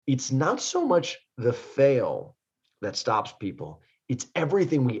It's not so much the fail that stops people. It's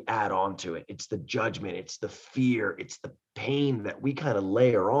everything we add on to it. It's the judgment, it's the fear, it's the pain that we kind of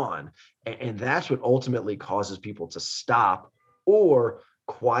layer on. And that's what ultimately causes people to stop or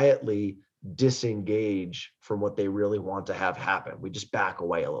quietly disengage from what they really want to have happen. We just back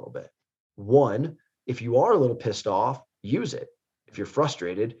away a little bit. One, if you are a little pissed off, use it. If you're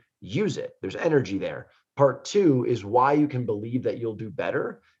frustrated, use it. There's energy there. Part two is why you can believe that you'll do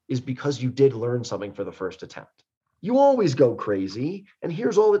better is because you did learn something for the first attempt. You always go crazy. And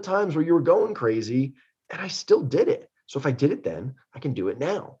here's all the times where you were going crazy and I still did it. So if I did it then, I can do it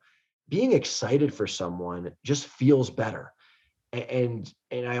now. Being excited for someone just feels better. And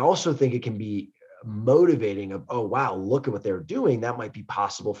I also think it can be motivating of, oh, wow, look at what they're doing. That might be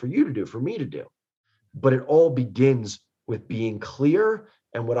possible for you to do, for me to do. But it all begins with being clear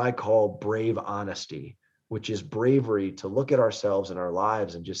and what I call brave honesty, which is bravery to look at ourselves and our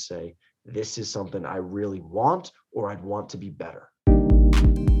lives and just say, this is something I really want, or I'd want to be better.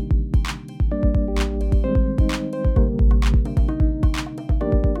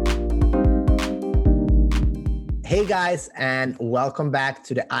 Hey guys, and welcome back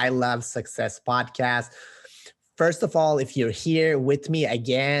to the I Love Success podcast. First of all, if you're here with me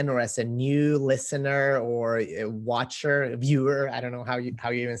again, or as a new listener or a watcher, a viewer, I don't know how you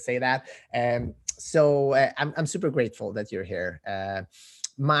even say that. I'm super grateful that you're here.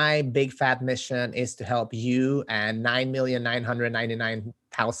 My big fat mission is to help you and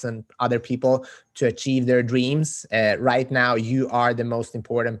 9,999,000 other people to achieve their dreams. Right now, you are the most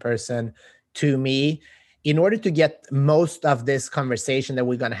important person to me. In order to get most of this conversation that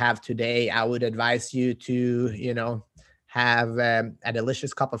we're going to have today, I would advise you to, have a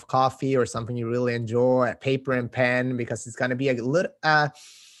delicious cup of coffee or something you really enjoy, a paper and pen, because it's going to be a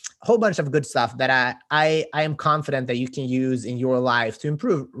whole bunch of good stuff that I am confident that you can use in your life to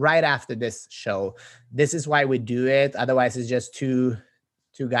improve right after this show. This is why we do it. Otherwise, it's just two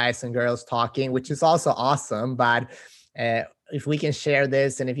guys and girls talking, which is also awesome. But if we can share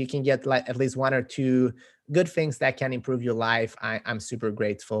this, and if you can get like at least one or two good things that can improve your life, I'm super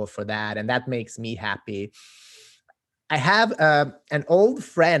grateful for that, and that makes me happy. I have an old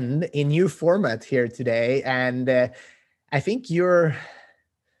friend in new format here today, and I think you're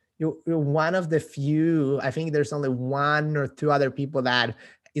one of the few. I think there's only one or two other people that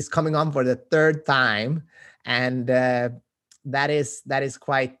is coming on for the third time, and that is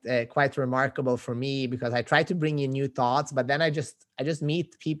quite remarkable for me, because I try to bring in new thoughts, but then I just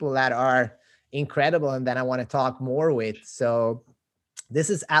meet people that are incredible, and then I want to talk more with. So this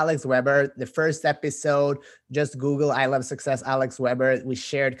is Alex Weber. The first episode, just Google I Love Success Alex Weber. We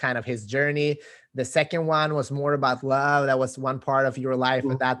shared kind of his journey. The second one was more about love. That was one part of your life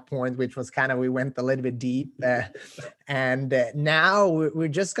at that point, which was kind of, we went a little bit deep. And now we're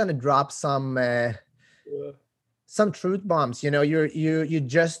just going to drop some truth bombs. You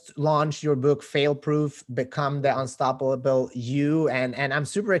just launched your book Fail Proof, Become the Unstoppable You, and I'm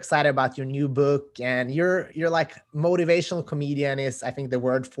super excited about your new book. And you're like motivational comedian is, I think, the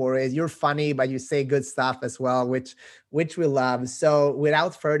word for it. You're funny, but you say good stuff as well, which we love. So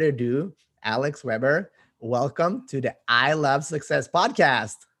without further ado, Alex Weber, welcome to the I Love Success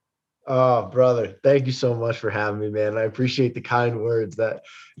podcast. Oh, brother, thank you so much for having me, man. I appreciate the kind words. That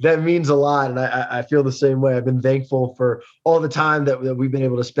means a lot, and I feel the same way. I've been thankful for all the time that we've been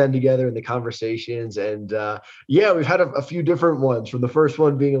able to spend together in the conversations, and yeah, we've had a few different ones. From the first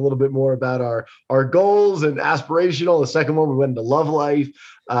one being a little bit more about our goals and aspirational. The second one we went into love life,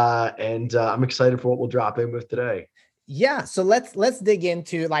 and I'm excited for what we'll drop in with today. Yeah, so let's dig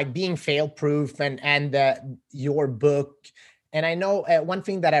into like being fail proof and your book. And I know one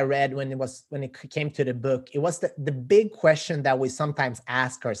thing that I read when it came to the book, it was the big question that we sometimes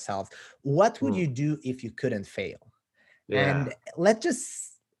ask ourselves: what would Hmm. you do if you couldn't fail? Yeah. And let's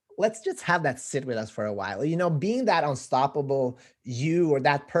just have that sit with us for a while. Being that unstoppable you, or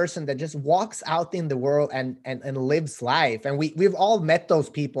that person that just walks out in the world and lives life. And we've all met those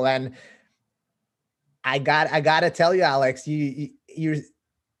people. And I gotta tell you, Alex, you're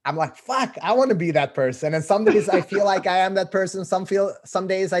I'm like, fuck, I want to be that person. And some days I feel like I am that person. Some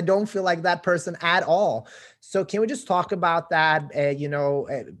days I don't feel like that person at all. So can we just talk about that,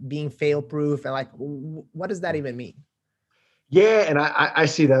 being fail proof, and like, what does that even mean? Yeah, and I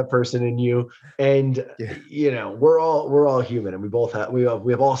see that person in you, and Yeah. we're all human, and we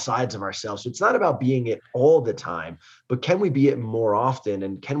have all sides of ourselves. So it's not about being it all the time, but can we be it more often,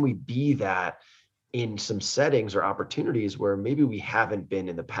 and can we be that in some settings or opportunities where maybe we haven't been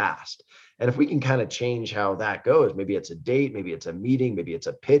in the past? And if we can kind of change how that goes, maybe it's a date, maybe it's a meeting, maybe it's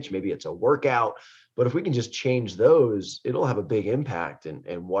a pitch, maybe it's a workout, But if we can just change those, it'll have a big impact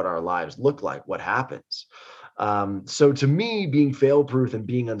in what our lives look like, what happens. So to me, being fail proof and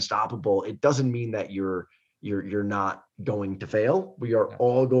being unstoppable, it doesn't mean that you're not going to fail. We are Yeah.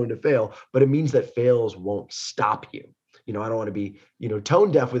 all going to fail, but it means that fails won't stop you. I don't want to be,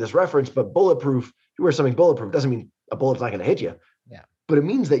 tone deaf with this reference, but bulletproof, you wear something bulletproof doesn't mean a bullet's not going to hit you, Yeah. but it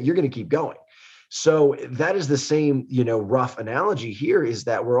means that you're going to keep going. So that is the same, rough analogy here, is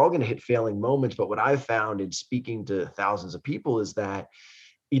that we're all going to hit failing moments. But what I've found in speaking to thousands of people is that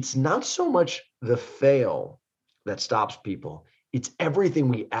it's not so much the fail that stops people. It's everything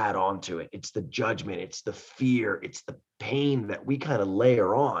we add on to it. It's the judgment, it's the fear, it's the pain that we kind of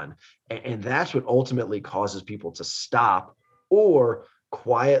layer on. And that's what ultimately causes people to stop or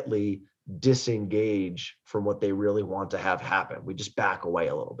quietly disengage from what they really want to have happen. We just back away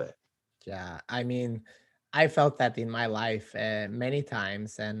a little bit. Yeah, I mean, I felt that in my life many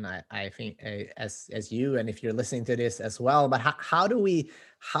times, and I think as you, and if you're listening to this as well. But how do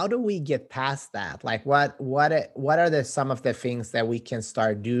we get past that? Like, what are the some of the things that we can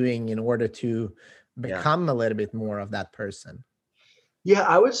start doing in order to Yeah. become a little bit more of that person? Yeah,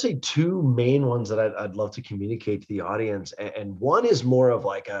 I would say two main ones that I'd love to communicate to the audience, and one is more of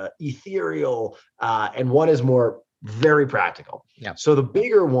like a ethereal, and one is more very practical. Yeah, So the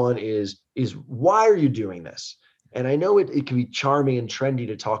bigger one is why are you doing this? And I know it can be charming and trendy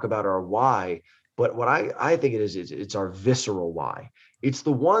to talk about our why, but what I think it is it's our visceral why. It's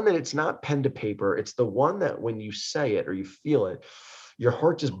the one that it's not pen to paper. It's the one that when you say it or you feel it, your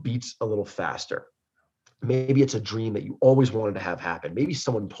heart just beats a little faster. Maybe it's a dream that you always wanted to have happen. Maybe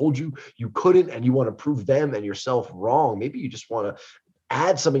someone told you you couldn't and you want to prove them and yourself wrong. Maybe you just want to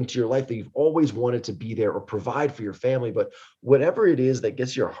add something to your life that you've always wanted to be there or provide for your family. But whatever it is that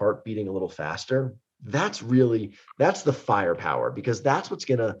gets your heart beating a little faster, that's the firepower, because that's what's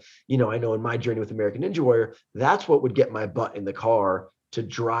gonna, I know in my journey with American Ninja Warrior, that's what would get my butt in the car to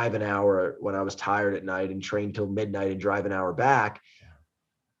drive an hour when I was tired at night and train till midnight and drive an hour back.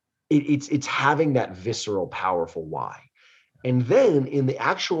 It's having that visceral, powerful why. And then in the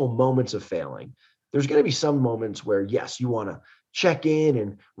actual moments of failing, there's going to be some moments where, yes, you want to check in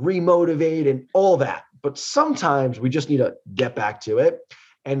and remotivate and all that. But sometimes we just need to get back to it.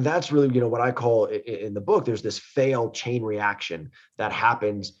 And that's really, what I call in the book, there's this fail chain reaction that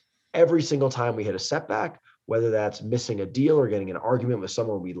happens every single time we hit a setback, whether that's missing a deal or getting an argument with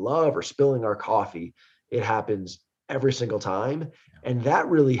someone we love or spilling our coffee. It happens every single time. And that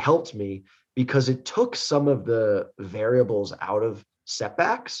really helped me because it took some of the variables out of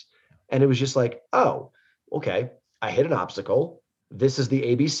setbacks. And it was just like, oh, okay, I hit an obstacle. This is the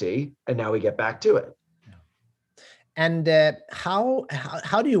ABC. And now we get back to it. And how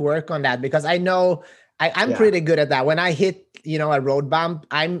do you work on that? Because I know I'm Yeah. pretty good at that. When I hit, a road bump,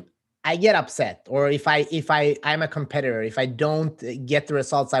 I get upset. Or I'm a competitor, if I don't get the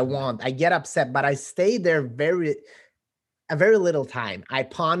results I want, I get upset, but I stay there a very little time. I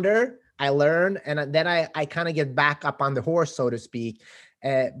ponder, I learn, and then I kind of get back up on the horse, so to speak.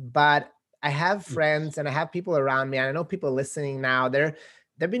 But I have friends and I have people around me, and I know people listening now, they've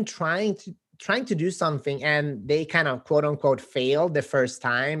been trying to do something, and they kind of quote unquote failed the first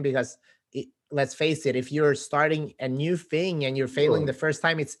time, because let's face it, if you're starting a new thing and you're failing the first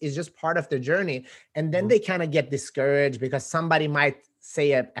time, it's just part of the journey. And then they kind of get discouraged because somebody might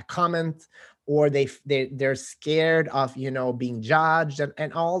say a comment, or they're scared of being judged,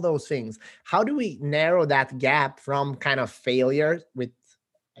 and all those things. How do we narrow that gap from kind of failure with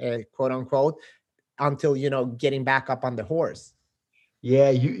quote unquote until getting back up on the horse?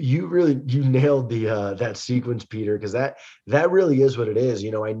 Yeah, you really you nailed the that sequence, Peter, because that really is what it is.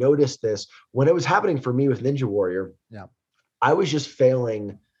 I noticed this when it was happening for me with Ninja Warrior. Yeah. I was just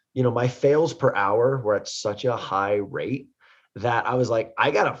failing, my fails per hour were at such a high rate that I was like, I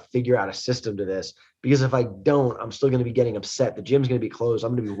got to figure out a system to this, because if I don't, I'm still going to be getting upset. The gym's going to be closed.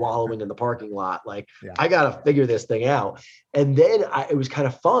 I'm going to be wallowing in the parking lot. Like, Yeah. I got to figure this thing out. And then it was kind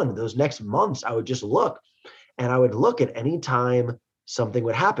of fun. Those next months, I would just look, and I would look at any time something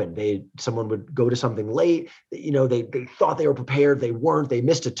would happen. Someone would go to something late, they thought they were prepared. They weren't, they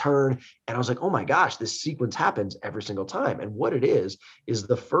missed a turn. And I was like, oh my gosh, this sequence happens every single time. And what it is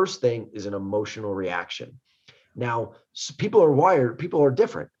the first thing is an emotional reaction. Now, people are wired, people are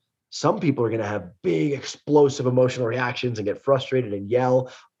different. Some people are going to have big, explosive emotional reactions and get frustrated and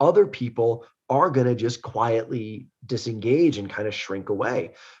yell. Other people are going to just quietly disengage and kind of shrink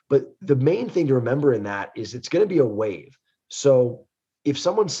away. But the main thing to remember in that is it's going to be a wave. So if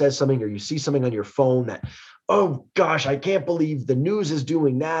someone says something, or you see something on your phone that, oh gosh, I can't believe the news is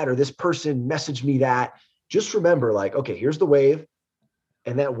doing that, or this person messaged me that, just remember, like, okay, here's the wave,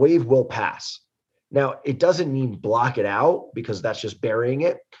 and that wave will pass. Now, it doesn't mean block it out because that's just burying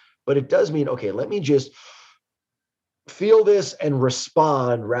it, but it does mean, okay, let me just feel this and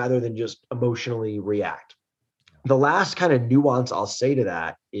respond rather than just emotionally react. The last kind of nuance I'll say to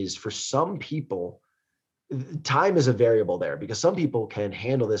that is for some people, time is a variable there because some people can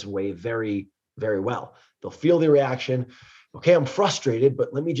handle this wave very, very well. They'll feel the reaction. Okay, I'm frustrated,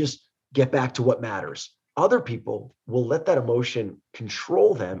 but let me just get back to what matters. Other people will let that emotion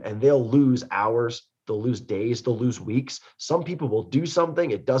control them and they'll lose hours, they'll lose days, they'll lose weeks. Some people will do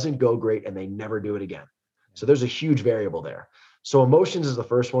something, it doesn't go great, and they never do it again. So there's a huge variable there. So emotions is the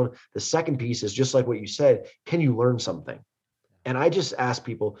first one. The second piece is just like what you said, can you learn something? And I just ask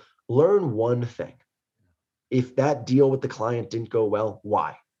people, learn one thing. If that deal with the client didn't go well,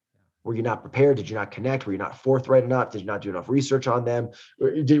 why? Were you not prepared? Did you not connect? Were you not forthright enough? Did you not do enough research on them?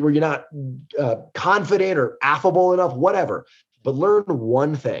 Were you not confident or affable enough? Whatever. But learn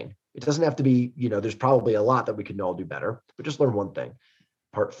one thing. It doesn't have to be, there's probably a lot that we can all do better, but just learn one thing.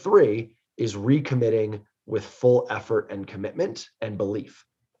 Part 3 is recommitting with full effort and commitment and belief.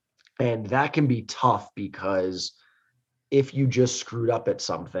 And that can be tough because if you just screwed up at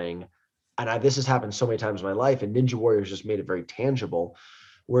something, and this has happened so many times in my life, and Ninja Warriors just made it very tangible,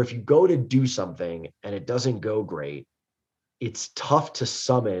 where if you go to do something and it doesn't go great, it's tough to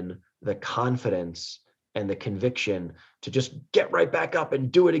summon the confidence and the conviction to just get right back up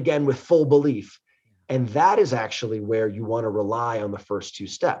and do it again with full belief. And that is actually where you want to rely on the first 2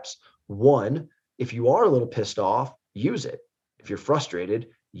 steps. One, if you are a little pissed off, use it. If you're frustrated,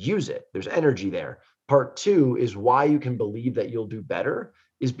 use it. There's energy there. Part 2 is why you can believe that you'll do better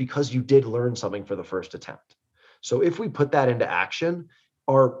is because you did learn something for the first attempt. So if we put that into action,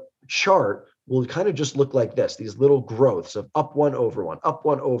 our chart will kind of just look like this, these little growths of up 1 over 1, up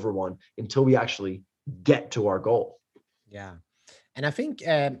 1 over 1, until we actually get to our goal. Yeah. And I think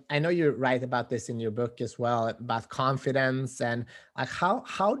I know you write about this in your book as well, about confidence and like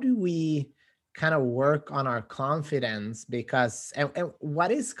how do we kind of work on our confidence? Because and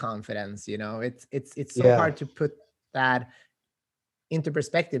what is confidence? It's so Yeah. hard to put that into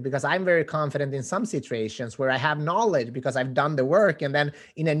perspective, because I'm very confident in some situations where I have knowledge because I've done the work, and then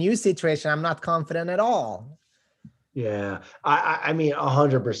in a new situation I'm not confident at all. Yeah, I mean,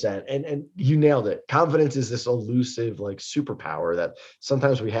 100%. And you nailed it. Confidence is this elusive, like superpower that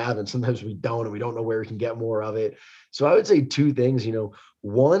sometimes we have and sometimes we don't, and we don't know where we can get more of it. So I would say 2 things,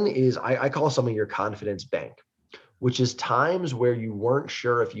 one is I call something your confidence bank, which is times where you weren't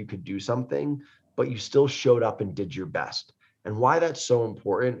sure if you could do something, but you still showed up and did your best. And why that's so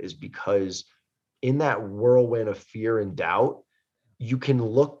important is because in that whirlwind of fear and doubt, you can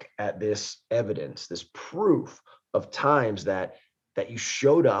look at this evidence, this proof of times that you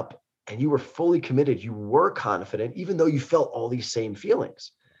showed up and you were fully committed, you were confident, even though you felt all these same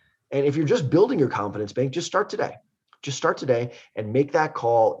feelings. And if you're just building your confidence bank, just start today. Just start today and make that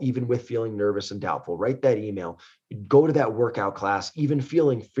call, even with feeling nervous and doubtful. Write that email, go to that workout class, even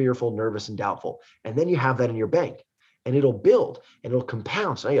feeling fearful, nervous, and doubtful. And then you have that in your bank. And it'll build and it'll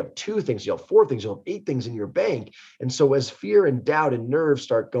compound. So now you have 2 things, you have 4 things, you'll have 8 things in your bank. And so as fear and doubt and nerves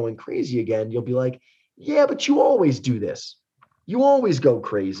start going crazy again, you'll be like, yeah, but you always do this. You always go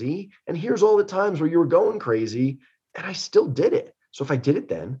crazy. And here's all the times where you were going crazy and I still did it. So if I did it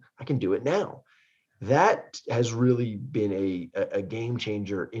then, I can do it now. That has really been a game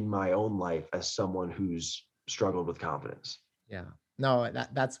changer in my own life as someone who's struggled with confidence. Yeah, no,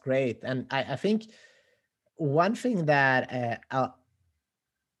 that's great. And I think one thing that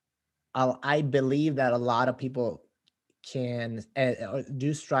I believe that a lot of people can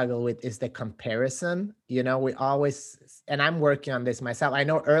do struggle with is the comparison. We always, and I'm working on this myself. I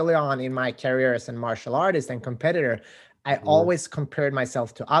know early on in my career as a martial artist and competitor, I always compared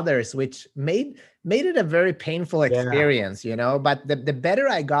myself to others, which made it a very painful experience, But the better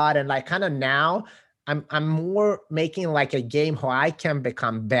I got, and like kind of now, I'm more making like a game how I can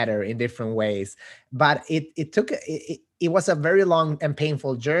become better in different ways. But it was a very long and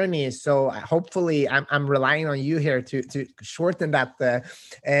painful journey. So hopefully I'm relying on you here to shorten that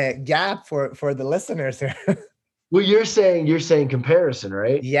gap for the listeners here. Well, you're saying comparison,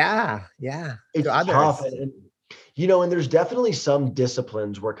 right? Yeah. It's To others. tough. And there's definitely some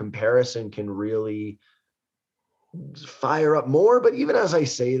disciplines where comparison can really fire up more. But even as I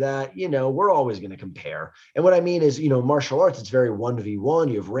say that, we're always going to compare. And what I mean is, martial arts, it's very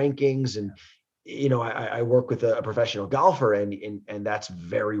 1v1. You have rankings and, I work with a professional golfer and that's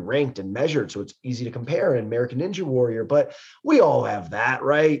very ranked and measured. So it's easy to compare in American Ninja Warrior, but we all have that,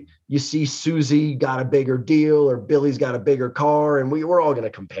 right? You see Susie got a bigger deal or Billy's got a bigger car and we're all going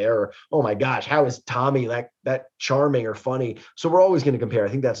to compare. Oh my gosh, how is Tommy that charming or funny? So we're always going to compare. I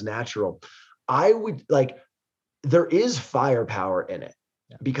think that's natural. I would like, there is firepower in it,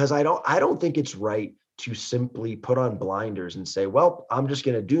 because I don't think it's right to simply put on blinders and say, well, I'm just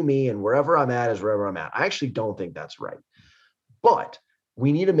going to do me, and wherever I'm at is wherever I'm at. I actually don't think that's right. But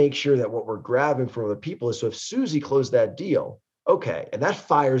we need to make sure that what we're grabbing from other people is, so if Susie closed that deal, okay, and that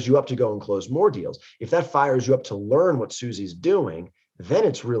fires you up to go and close more deals. If that fires you up to learn what Susie's doing, then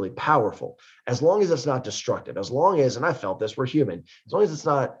it's really powerful. As long as it's not destructive, as long as, and I felt this, we're human, as long as it's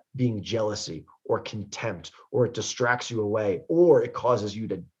not being jealousy or contempt, or it distracts you away, or it causes you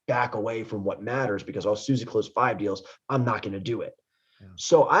to back away from what matters because, oh, Susie closed 5 deals, I'm not going to do it. Yeah.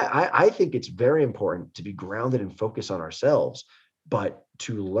 So I think it's very important to be grounded and focus on ourselves, but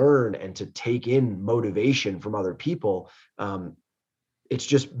to learn and to take in motivation from other people. It's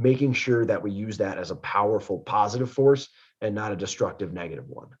just making sure that we use that as a powerful positive force and not a destructive negative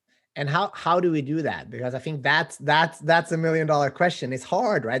one. And how do we do that? Because I think that's $1 million question. It's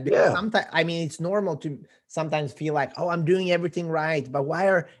hard, right? Because sometimes, I mean, it's normal to sometimes feel like, oh, I'm doing everything right, but why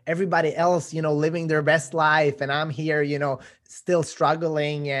are everybody else, living their best life, and I'm here, still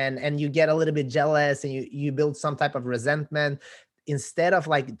struggling, and you get a little bit jealous, and you build some type of resentment, instead of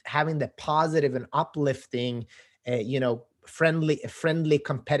like having the positive and uplifting, friendly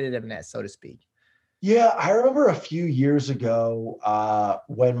competitiveness, so to speak. Yeah, I remember a few years ago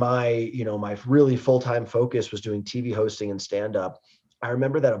when my really full-time focus was doing TV hosting and stand-up. I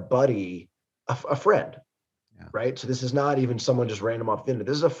remember that a buddy, a friend, right? So this is not even someone just random off the internet.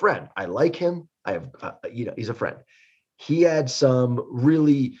 This is a friend. I like him. I have, he's a friend. He had some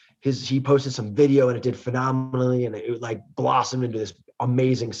really, he posted some video and it did phenomenally, and it like blossomed into this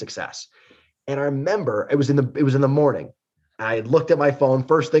amazing success. And I remember it was in the morning. I looked at my phone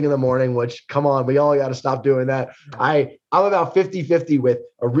first thing in the morning, which, come on, we all got to stop doing that. I'm about 50-50 with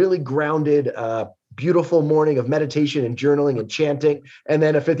a really grounded, beautiful morning of meditation and journaling and chanting, and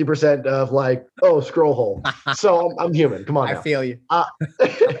then a 50% of like, oh, scroll hole. So I'm human. Come on now. I feel you.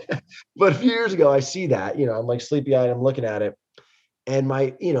 But a few years ago, I see that, I'm like sleepy-eyed, I'm looking at it. And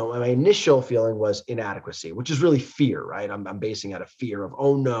my initial feeling was inadequacy, which is really fear, right? I'm basing out of fear of,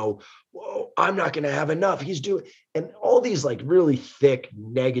 oh no, whoa, I'm not going to have enough. He's doing, and all these like really thick,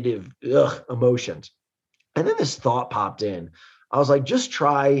 negative emotions. And then this thought popped in. I was like, just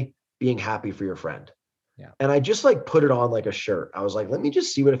try being happy for your friend. Yeah. And I just like put it on like a shirt. I was like, let me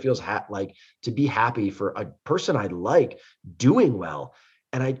just see what it feels like to be happy for a person I like doing well.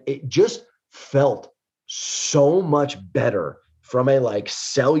 And it just felt so much better from a like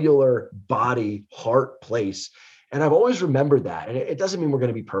cellular body, heart place. And I've always remembered that. And it doesn't mean we're going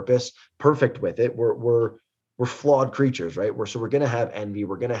to be perfect with it. We're flawed creatures, right? So we're going to have envy.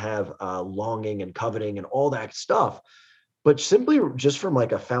 We're going to have longing and coveting and all that stuff. But simply just from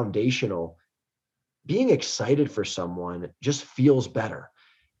like a foundational, being excited for someone just feels better.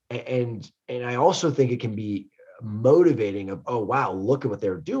 And I also think it can be motivating of, oh, wow, look at what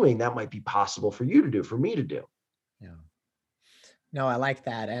they're doing. That might be possible for you to do, for me to do. Yeah. No, I like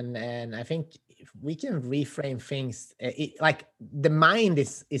that. And I think if we can reframe things, like the mind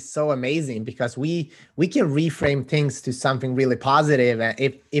is so amazing, because we can reframe things to something really positive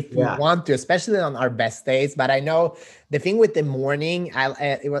if we want to, especially on our best days. But I know the thing with the morning,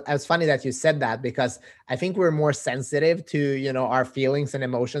 it was funny that you said that, because I think we're more sensitive to, our feelings and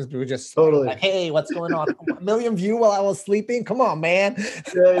emotions. We're just totally like, hey, what's going on? 1 million views while I was sleeping. Come on, man.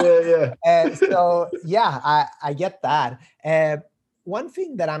 Yeah. So yeah, I get that. One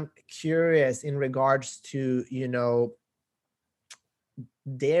thing that I'm curious in regards to,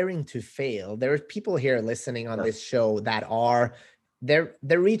 daring to fail, there are people here listening on this show that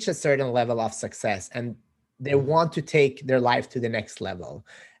they reach a certain level of success and they want to take their life to the next level.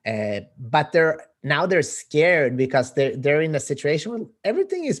 But they're scared because they're in a situation where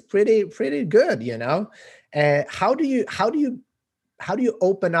everything is pretty good, How do you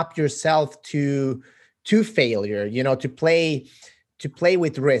open up yourself to failure, to play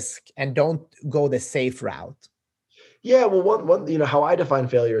with risk and don't go the safe route? Yeah, well, one how I define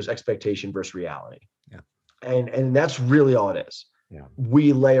failure is expectation versus reality. Yeah. And that's really all it is. Yeah.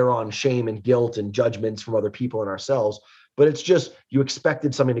 We layer on shame and guilt and judgments from other people and ourselves, but it's just, you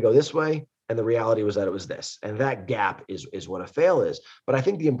expected something to go this way and the reality was that it was this. And that gap is what a fail is. But I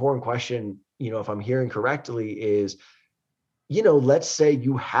think the important question, if I'm hearing correctly, is, let's say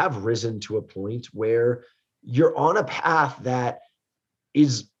you have risen to a point where you're on a path that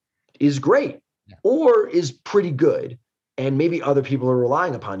is great or is pretty good. And maybe other people are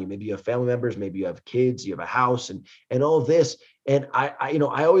relying upon you. Maybe you have family members, maybe you have kids, you have a house and all of this. And I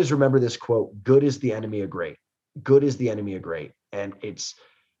always remember this quote: good is the enemy of great. Good is the enemy of great. And it's,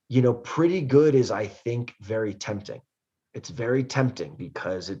 pretty good is, I think, very tempting. It's very tempting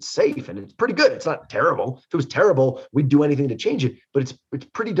because it's safe and it's pretty good. It's not terrible. If it was terrible, we'd do anything to change it, but it's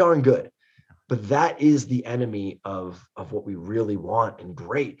pretty darn good. But that is the enemy of what we really want and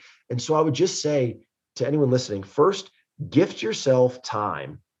great. And so I would just say to anyone listening, first, gift yourself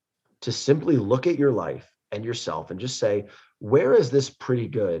time to simply look at your life and yourself and just say, where is this pretty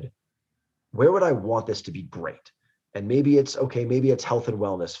good? Where would I want this to be great? And maybe it's okay, maybe it's health and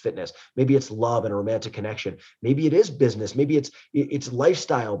wellness, fitness, maybe it's love and a romantic connection, maybe it is business, maybe it's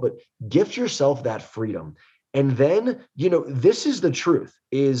lifestyle, but gift yourself that freedom. And then, this is the truth,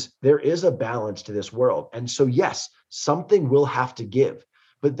 is there is a balance to this world. And so yes, something will have to give.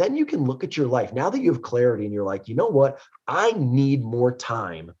 But then you can look at your life now that you have clarity and you're like, you know what? I need more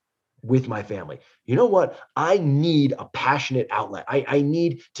time with my family. You know what? I need a passionate outlet. I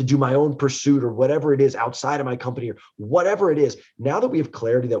need to do my own pursuit or whatever it is outside of my company or whatever it is. Now that we have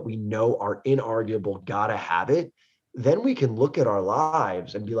clarity that we know are inarguable, gotta have it, then we can look at our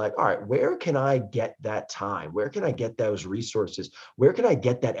lives and be like, all right, where can I get that time? Where can I get those resources? Where can I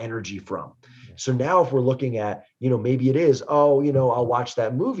get that energy from? So now if we're looking at, maybe it is, I'll watch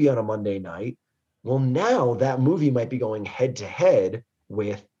that movie on a Monday night. Well, now that movie might be going head to head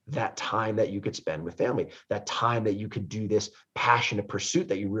with that time that you could spend with family, that time that you could do this passionate pursuit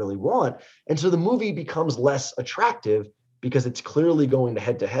that you really want. And so the movie becomes less attractive because it's clearly going to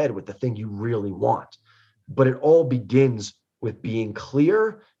head with the thing you really want. But it all begins with being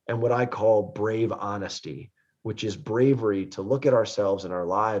clear and what I call brave honesty, which is bravery to look at ourselves and our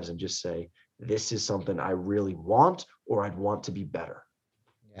lives and just say, this is something I really want, or I'd want to be better.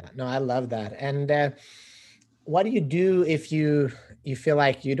 Yeah, no, I love that. And what do you do if you feel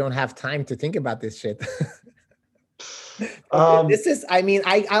like you don't have time to think about this shit? This is, I mean,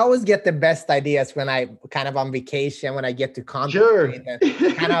 I always get the best ideas when I kind of on vacation, when I get to contemplate Sure.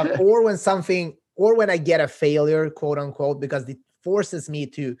 and kind of, or when something, or when I get a failure, quote unquote, because it forces me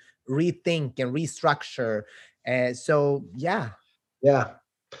to rethink and restructure. So yeah. Yeah.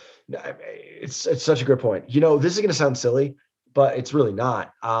 It's such a good point. This is going to sound silly, but it's really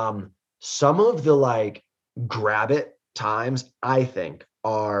not. Some of the like grab it times I think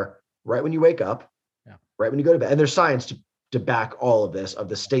are right when you wake up, Yeah. right when you go to bed. And there's science to back all of this, of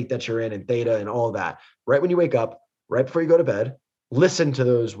the state that you're in and theta and all of that. Right when you wake up, right before you go to bed, listen to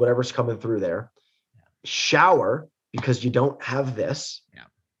those, whatever's coming through there. Yeah. Shower, because you don't have this. Yeah.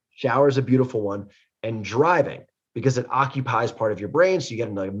 Shower is a beautiful one. And driving, because it occupies part of your brain. So you get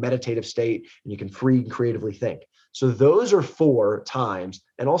into a meditative state and you can free and creatively think. So those are 4 times.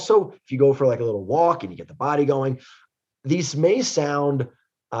 And also if you go for like a little walk and you get the body going, these may sound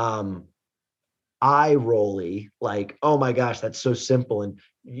eye rolly, like, oh my gosh, that's so simple. And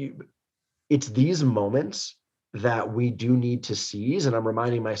it's these moments that we do need to seize. And I'm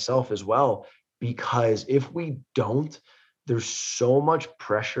reminding myself as well, because if we don't, there's so much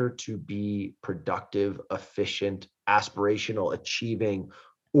pressure to be productive, efficient, aspirational, achieving,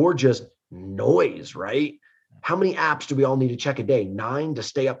 or just noise, right? How many apps do we all need to check a day? 9 to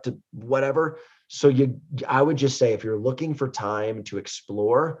stay up to whatever. So I would just say, if you're looking for time to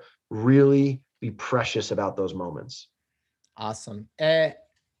explore, really be precious about those moments. Awesome.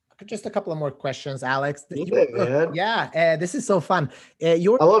 Just a couple of more questions, Alex. Yeah, man. Yeah, this is so fun. I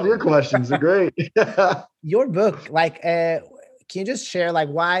love your questions. They're great. Your book, like, can you just share, like,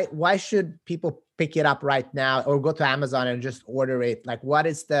 why should people pick it up right now or go to Amazon and just order it? Like, what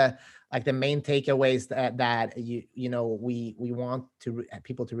is the main takeaways that we want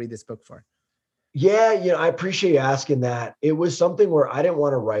people to read this book for? Yeah, I appreciate you asking that. It was something where I didn't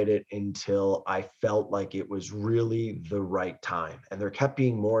want to write it until I felt like it was really the right time. And there kept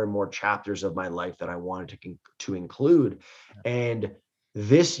being more and more chapters of my life that I wanted to include. And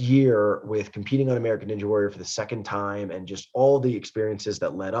this year, with competing on American Ninja Warrior for the second time and just all the experiences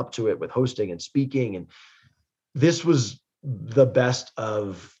that led up to it with hosting and speaking, and this was the best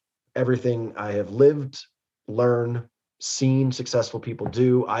of everything I have lived, learned, seen successful people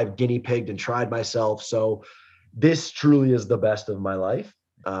do. I've guinea pigged and tried myself. So this truly is the best of my life,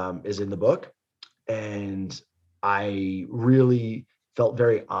 is in the book. And I really felt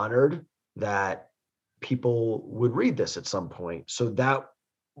very honored that people would read this at some point. So that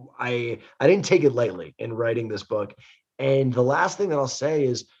I didn't take it lightly in writing this book. And the last thing that I'll say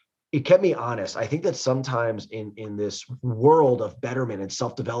is, it kept me honest. I think that sometimes in this world of betterment and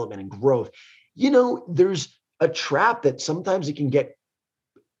self-development and growth, there's a trap that sometimes it can get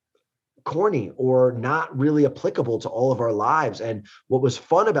corny or not really applicable to all of our lives. And what was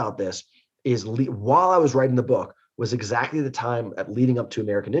fun about this is while I was writing the book was exactly the time at leading up to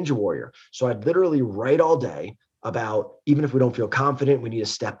American Ninja Warrior. So I'd literally write all day, about even if we don't feel confident, we need to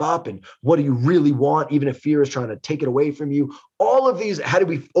step up. And what do you really want? Even if fear is trying to take it away from you, all of these, how do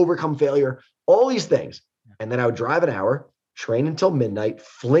we overcome failure? All these things. And then I would drive an hour, train until midnight,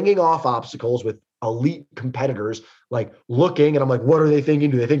 flinging off obstacles with elite competitors, like looking, and I'm like, what are they thinking?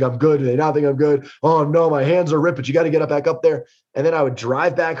 Do they think I'm good? Do they not think I'm good? Oh no, my hands are ripped, but you got to get up back up there. And then I would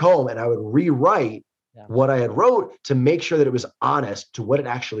drive back home and I would rewrite what I had wrote to make sure that it was honest to what it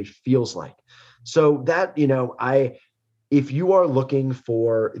actually feels like. So that, if you are looking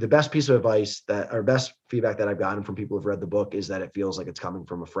for the best piece of advice or best feedback that I've gotten from people who've read the book is that it feels like it's coming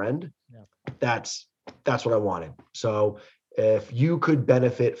from a friend. That's what I wanted. So if you could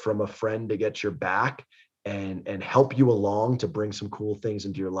benefit from a friend to get your back and help you along to bring some cool things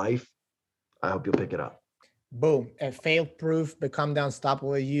into your life, I hope you'll pick it up. Boom. Fail proof, become the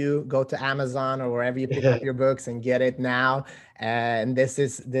unstoppable you. Go to Amazon or wherever you pick up your books and get it now. And this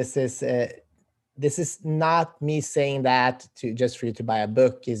is not me saying that to just for you to buy a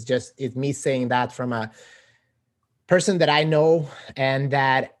book. It's me saying that from a person that I know, and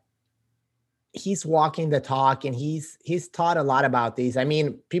that he's walking the talk, and he's taught a lot about these. I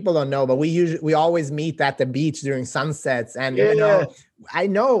mean, people don't know, but we always meet at the beach during sunsets, and I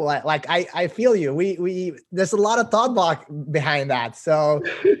know, like I feel you. We there's a lot of thought behind that. So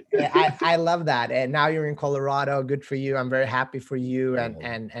I love that. And now you're in Colorado. Good for you. I'm very happy for you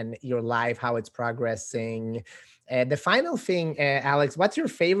and your life, how it's progressing. The final thing, Alex, what's your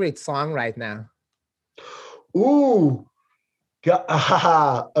favorite song right now? Ooh.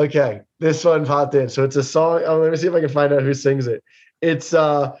 Okay, this one popped in. So it's a song. Let me see if I can find out who sings it. It's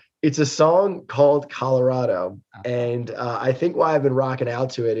a song called Colorado, and I think why I've been rocking out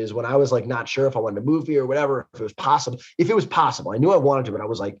to it is when I was like not sure if I wanted to move here or whatever, if it was possible. If it was possible, I knew I wanted to, but I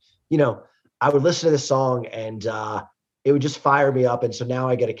was like, I would listen to this song and it would just fire me up. And so now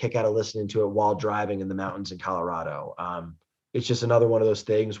I get a kick out of listening to it while driving in the mountains in Colorado. It's just another one of those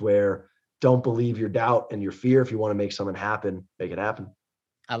things where don't believe your doubt and your fear. If you want to make something happen, make it happen.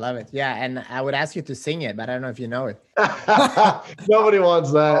 I love it. Yeah. And I would ask you to sing it, but I don't know if you know it. Nobody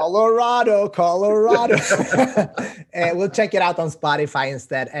wants that. Colorado. We'll check it out on Spotify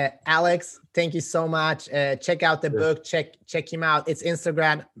instead. Alex, thank you so much. Check out the book. Check him out. It's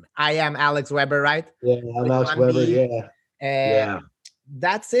Instagram. I am Alex Weber, right? Yeah, I'm Alex Weber. Yeah.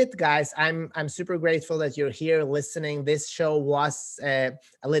 That's it, guys. I'm super grateful that you're here listening. This show was a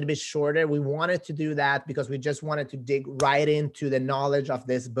little bit shorter. We wanted to do that because we just wanted to dig right into the knowledge of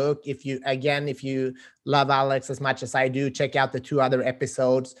this book. If you love Alex as much as I do, check out the 2 other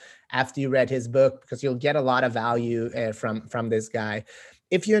episodes after you read his book, because you'll get a lot of value from this guy.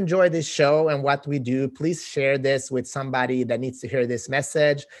 If you enjoy this show and what we do, please share this with somebody that needs to hear this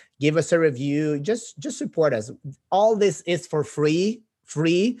message. Give us a review. Just support us. All this is for free,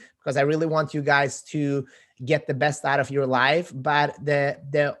 because I really want you guys to get the best out of your life. But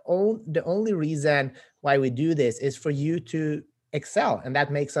the only reason why we do this is for you to excel, and that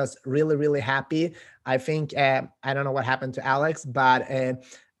makes us really, really happy. I think I don't know what happened to Alex, but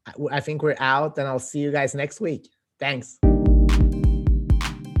I think we're out, and I'll see you guys next week. Thanks.